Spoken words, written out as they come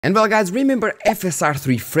And well guys, remember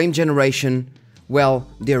FSR3 frame generation? Well,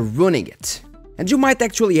 they're ruining it. And you might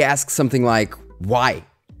actually ask something like, why?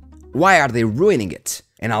 Why are they ruining it?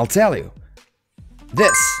 And I'll tell you.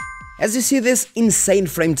 This. As you see, this insane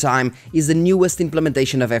frame time is the newest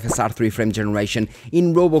implementation of FSR3 frame generation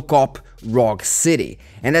in Robocop Rogue City.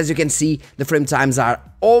 And as you can see, the frame times are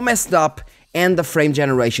all messed up and the frame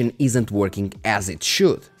generation isn't working as it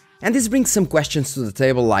should. And this brings some questions to the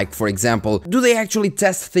table, like, for example, do they actually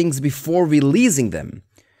test things before releasing them?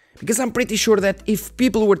 Because I'm pretty sure that if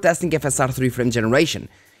people were testing FSR3 frame generation,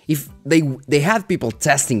 if they had people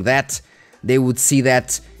testing that, they would see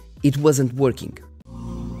that it wasn't working.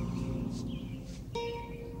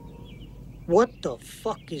 What the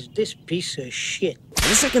fuck is this piece of shit?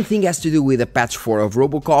 The second thing has to do with a patch 4 of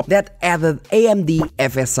Robocop that added AMD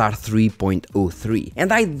FSR 3.03.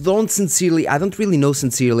 And I don't really know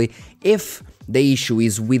sincerely if the issue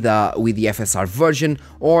is with the FSR version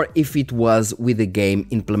or if it was with the game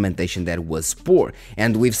implementation that was poor.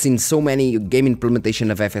 And we've seen so many game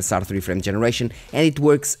implementation of FSR 3 frame generation and it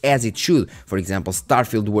works as it should. For example,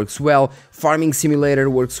 Starfield works well, Farming Simulator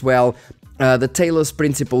works well, the Talos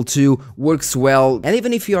Principle 2 works well, and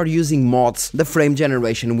even if you are using mods, the frame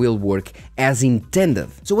generation will work as intended.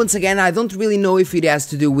 So once again, I don't really know if it has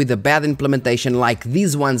to do with a bad implementation like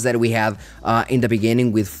these ones that we had in the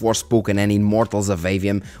beginning with Forspoken and Immortals of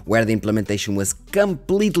Avium, where the implementation was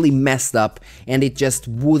completely messed up and it just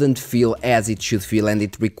wouldn't feel as it should feel, and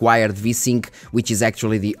it required VSync, which is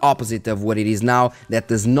actually the opposite of what it is now, that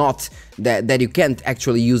does not, that you can't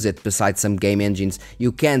actually use it. Besides some game engines,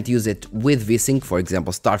 you can't use it with VSync. For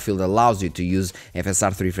example, Starfield allows you to use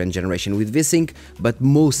FSR3 frame generation with VSync, but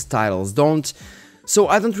most titles don't. So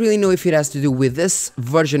I don't really know if it has to do with this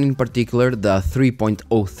version in particular, the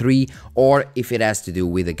 3.03, or if it has to do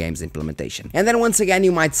with the game's implementation. And then once again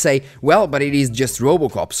you might say, well, but it is just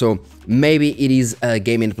Robocop, so maybe it is a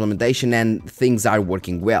game implementation and things are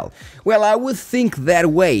working well. Well, I would think that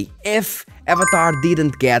way if Avatar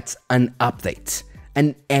didn't get an update,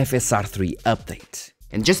 an FSR3 update.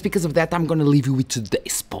 And just because of that, I'm gonna leave you with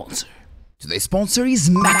today's sponsor. Today's sponsor is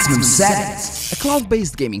Maximum Settings, a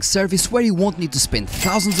cloud-based gaming service where you won't need to spend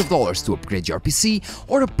thousands of dollars to upgrade your PC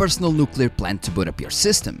or a personal nuclear plant to boot up your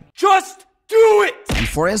system. Just do it! And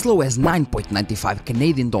for as low as 9.95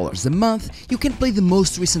 Canadian dollars a month, you can play the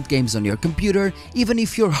most recent games on your computer, even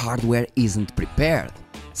if your hardware isn't prepared.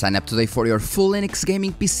 Sign up today for your full Linux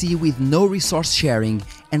gaming PC with no resource sharing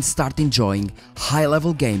and start enjoying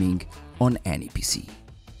high-level gaming on any PC.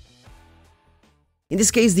 In this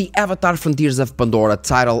case, the Avatar Frontiers of Pandora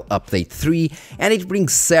Title Update 3, and it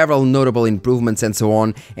brings several notable improvements and so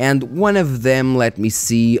on, and one of them, let me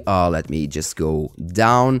see, let me just go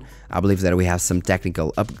down. I believe that we have some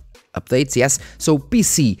technical updates, yes. So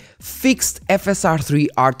PC fixed FSR3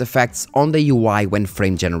 artifacts on the UI when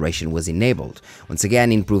frame generation was enabled. Once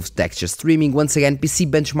again, improved texture streaming. Once again, PC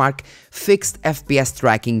benchmark fixed FPS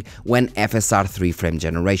tracking when FSR3 frame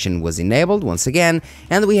generation was enabled. Once again,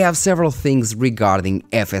 and we have several things regarding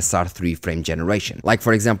FSR3 frame generation. Like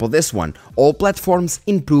for example this one, all platforms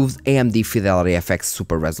improved AMD Fidelity FX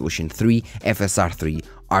Super Resolution 3 FSR3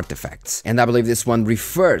 artifacts. And I believe this one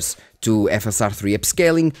refers to FSR3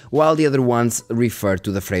 upscaling, while the other ones refer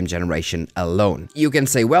to the frame generation alone. You can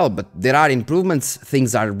say, well, but there are improvements,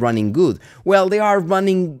 things are running good. Well, they are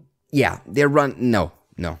running, yeah, no.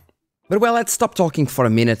 But well, let's stop talking for a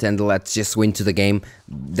minute and let's just go into the game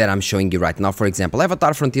that I'm showing you right now. For example,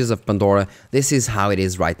 Avatar Frontiers of Pandora, this is how it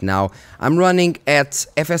is right now. I'm running at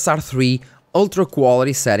FSR3 ultra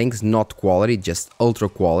quality settings, not quality, just ultra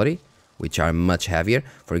quality, which are much heavier.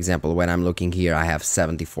 For example, when I'm looking here, I have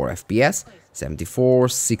 74 FPS, 74,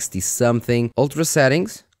 60 something. Ultra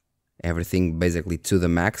settings, everything basically to the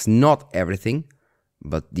max, not everything,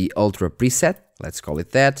 but the ultra preset, let's call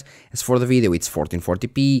it that. As for the video, it's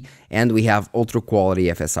 1440p, and we have ultra quality,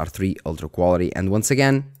 FSR3 ultra quality, and once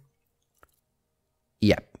again,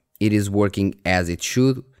 yep, it is working as it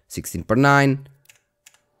should, 16:9,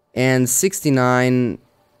 and 69,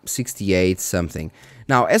 68 something.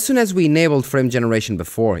 Now, as soon as we enabled frame generation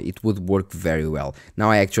before, it would work very well. Now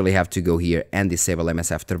I actually have to go here and disable MS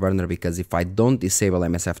Afterburner, because if I don't disable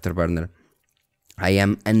MS Afterburner, I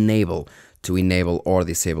am unable to enable or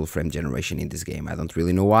disable frame generation in this game. I don't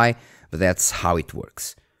really know why, but that's how it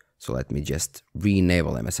works. So let me just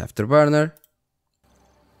re-enable MS Afterburner.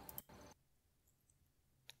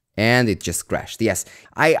 And it just crashed. Yes,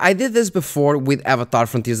 I did this before with Avatar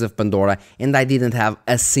Frontiers of Pandora and I didn't have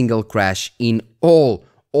a single crash in all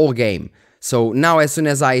game. So now as soon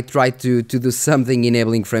as I try to do something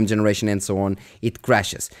enabling frame generation and so on, it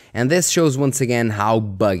crashes. And this shows once again how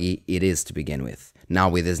buggy it is to begin with, now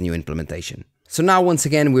with this new implementation. So now once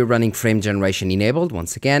again we're running frame generation enabled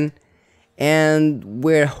once again, and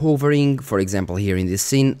we're hovering, for example here in this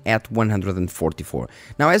scene, at 144.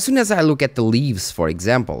 Now as soon as I look at the leaves, for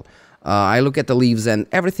example, I look at the leaves and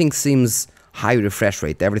everything seems high refresh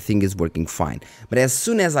rate, everything is working fine. But as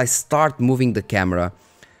soon as I start moving the camera,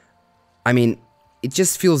 I mean, it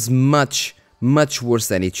just feels much worse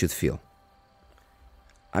than it should feel.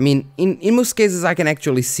 I mean, in most cases I can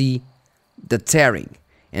actually see the tearing.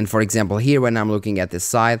 And for example, here when I'm looking at this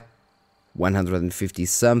side, 150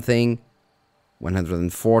 something,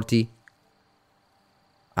 140.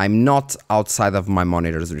 I'm not outside of my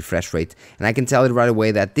monitor's refresh rate, and I can tell you right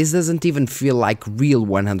away that this doesn't even feel like real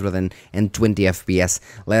 120 FPS,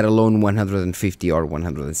 let alone 150 or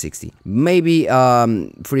 160. Maybe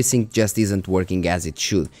FreeSync just isn't working as it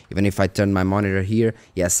should. Even if I turn my monitor here,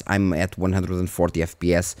 yes, I'm at 140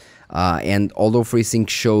 FPS, and although FreeSync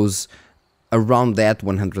shows around that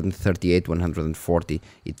 138, 140,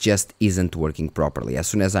 it just isn't working properly. As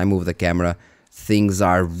soon as I move the camera, things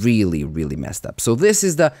are really messed up. So this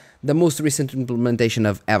is the most recent implementation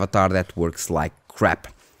of Avatar that works like crap.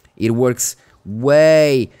 It works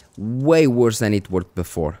way worse than it worked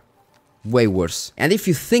before. Way worse. And if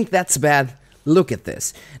you think that's bad, look at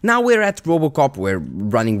this. Now we're at Robocop, we're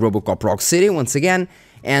running Robocop Rogue City once again,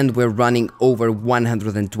 and we're running over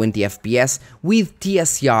 120 FPS with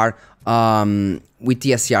TSR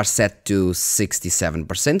set to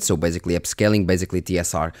 67%, so basically upscaling, basically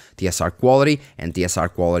TSR quality, and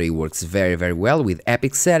TSR quality works very well with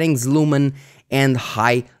epic settings, lumen, and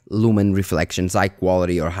high lumen reflections, high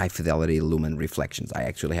quality or high fidelity lumen reflections. I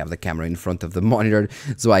actually have the camera in front of the monitor,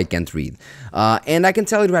 so I can't read. And I can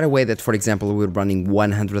tell you right away that, for example, we're running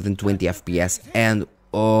 120 FPS, and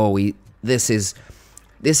oh, this is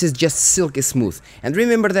just silky smooth. And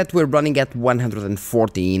remember that we're running at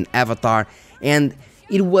 140 in Avatar, and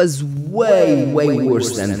it was way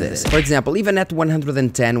worse than this. For example, even at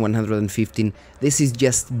 110, 115, this is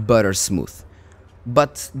just butter smooth.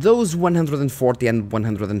 But those 140 and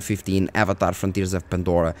 150 in Avatar Frontiers of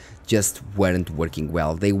Pandora just weren't working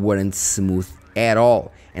well. They weren't smooth at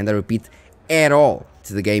all. And I repeat, at all.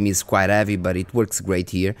 The game is quite heavy, but it works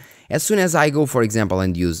great here. As soon as I go, for example,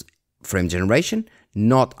 and use frame generation, for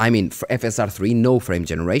FSR3, no frame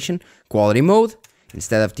generation, quality mode,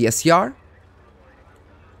 instead of TSR.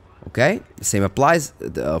 Okay, the same applies.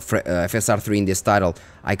 The FSR3 in this title,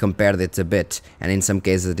 I compared it a bit, and in some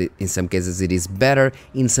cases it is better,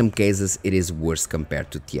 in some cases it is worse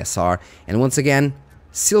compared to TSR. And once again,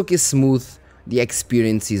 silky smooth, the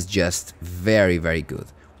experience is just very good.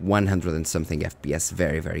 100 and something FPS,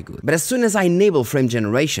 very good. But as soon as I enable frame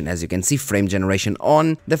generation, as you can see, frame generation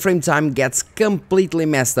on, the frame time gets completely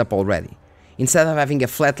messed up already. Instead of having a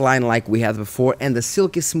flat line like we had before and the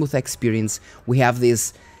silky smooth experience, we have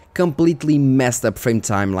this completely messed up frame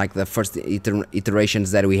time like the first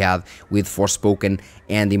iterations that we had with Forspoken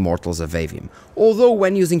and Immortals of Avium. Although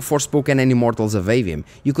when using Forspoken and Immortals of Avium,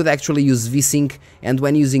 you could actually use VSync, and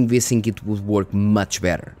when using VSync it would work much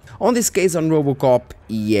better. On this case on Robocop,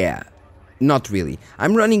 yeah, not really.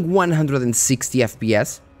 I'm running 160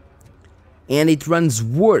 FPS and it runs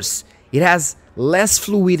worse. It has less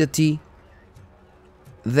fluidity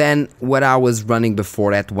than what I was running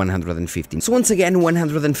before at 115. So once again,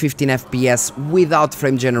 115 FPS without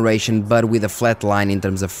frame generation, but with a flat line in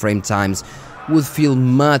terms of frame times, would feel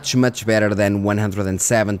much better than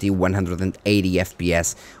 170, 180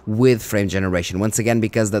 FPS with frame generation. Once again,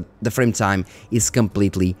 because the frame time is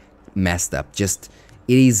completely messed up. It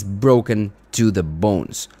is broken to the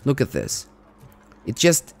bones. Look at this. It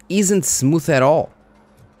just isn't smooth at all.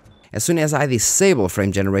 As soon as I disable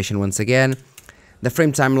frame generation once again, the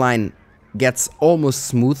frame timeline gets almost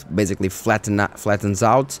smooth, basically flattens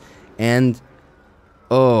out, and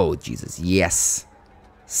oh Jesus, yes,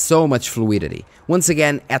 so much fluidity. Once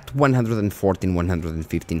again, at 114,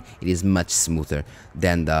 115, it is much smoother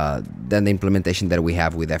than the implementation that we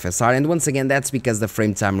have with FSR. And once again, that's because the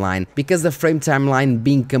frame timeline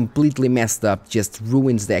being completely messed up just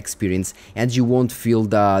ruins the experience, and you won't feel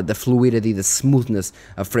the fluidity, the smoothness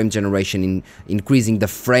of frame generation in increasing the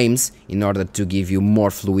frames in order to give you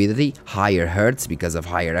more fluidity, higher hertz because of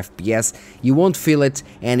higher FPS. You won't feel it,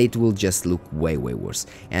 and it will just look way worse.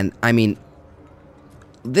 And I mean,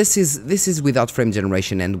 this is without frame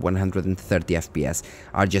generation, and 130 FPS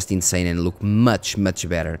are just insane and look much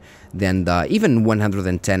better than even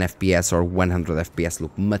 110 FPS or 100 FPS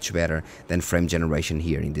look much better than frame generation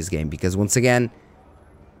here in this game, because once again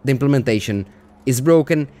the implementation is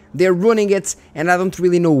broken. They're running it, and I don't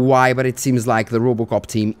really know why, but it seems like the Robocop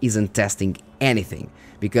team isn't testing anything.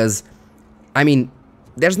 Because, I mean,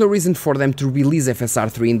 there's no reason for them to release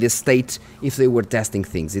FSR3 in this state if they were testing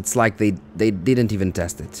things. It's like they didn't even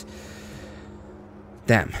test it.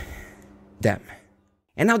 Damn.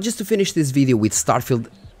 And now, just to finish this video with Starfield,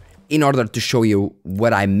 in order to show you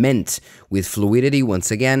what I meant with fluidity, once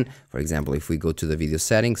again, for example, if we go to the video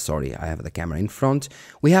settings, sorry, I have the camera in front,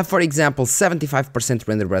 we have, for example, 75%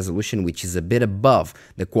 render resolution, which is a bit above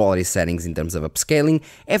the quality settings in terms of upscaling,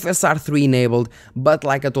 FSR3 enabled, but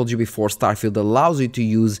like I told you before, Starfield allows you to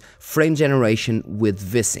use frame generation with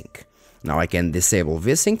VSync. Now I can disable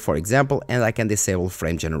VSync, for example, and I can disable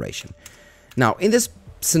frame generation. Now, in this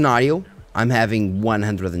scenario, I'm having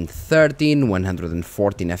 113,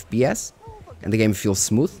 114 FPS, and the game feels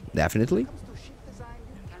smooth, definitely.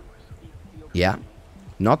 Yeah,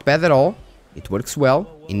 not bad at all. It works well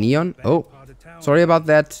in Neon. Oh, sorry about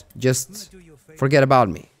that, just forget about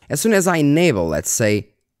me. As soon as I enable, let's say,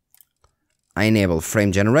 I enable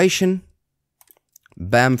frame generation,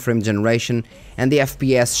 bam, frame generation, and the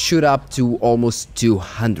FPS shoot up to almost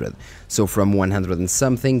 200. So from 100 and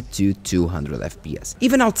something to 200 FPS.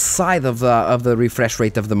 Even outside of the refresh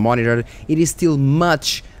rate of the monitor, it is still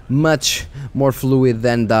much more fluid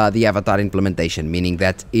than the Avatar implementation, meaning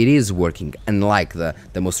that it is working, unlike the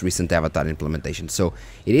most recent Avatar implementation. So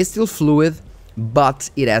it is still fluid, but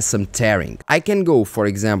it has some tearing. I can go, for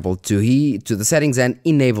example, to the settings and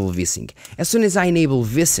enable VSync. As soon as I enable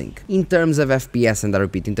VSync, in terms of FPS, and I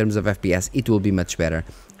repeat, in terms of FPS, it will be much better.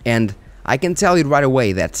 And I can tell you right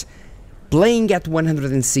away that playing at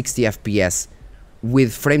 160 FPS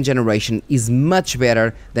with frame generation is much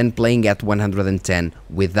better than playing at 110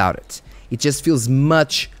 without it. It just feels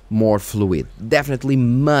much more fluid, definitely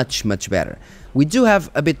much better. We do have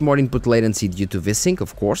a bit more input latency due to VSync,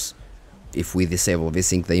 of course. If we disable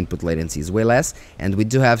VSync, the input latency is way less, and we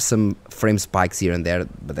do have some frame spikes here and there,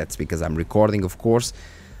 but that's because I'm recording, of course.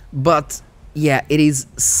 But yeah, it is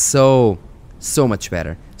so much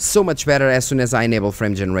better. So much better as soon as I enable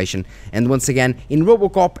frame generation. And once again, in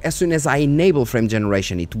Robocop, as soon as I enable frame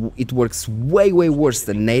generation, it works way worse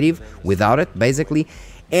than native without it, basically.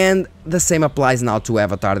 And the same applies now to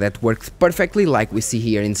Avatar, that works perfectly, like we see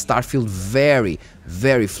here in Starfield.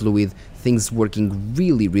 Very fluid, things working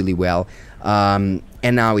really well.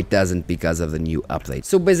 And now it doesn't because of the new update.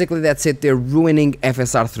 So basically that's it, they're ruining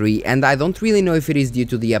FSR3, and I don't really know if it is due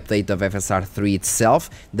to the update of FSR3 itself,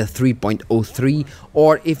 the 3.03,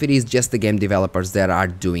 or if it is just the game developers that are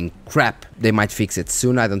doing crap. They might fix it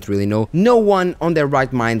soon, I don't really know. No one on their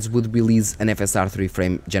right minds would release an FSR3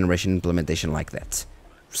 frame generation implementation like that.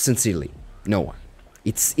 Sincerely, no one.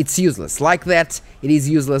 It's useless. Like that, it is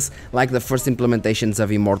useless, like the first implementations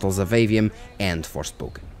of Immortals of Avium and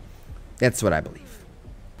Forspoken. That's what I believe.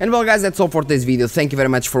 And well guys, that's all for today's video. Thank you very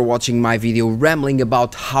much for watching my video rambling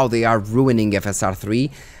about how they are ruining FSR3.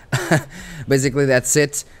 Basically that's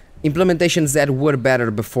it. Implementations that were better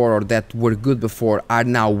before or that were good before are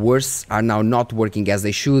now worse, are now not working as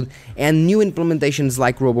they should, and new implementations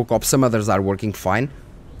like Robocop, some others are working fine.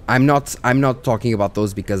 I'm not talking about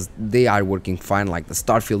those because they are working fine, like the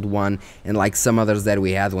Starfield one and like some others that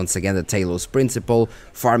we had. Once again, the Talos Principle,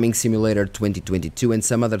 Farming Simulator 2022 and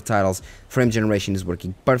some other titles. Frame generation is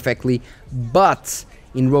working perfectly, but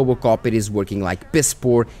in Robocop it is working like piss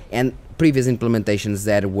poor, and previous implementations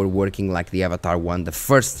that were working like the Avatar one, the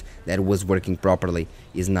first that was working properly,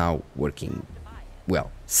 is now working,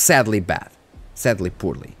 well, sadly bad. Sadly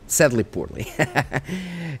poorly.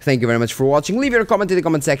 Thank you very much for watching. Leave your comment in the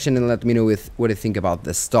comment section and let me know what you think about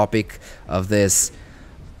this topic of this,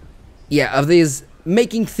 of these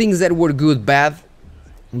making things that were good bad,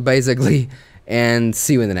 basically. And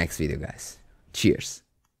see you in the next video, guys. Cheers.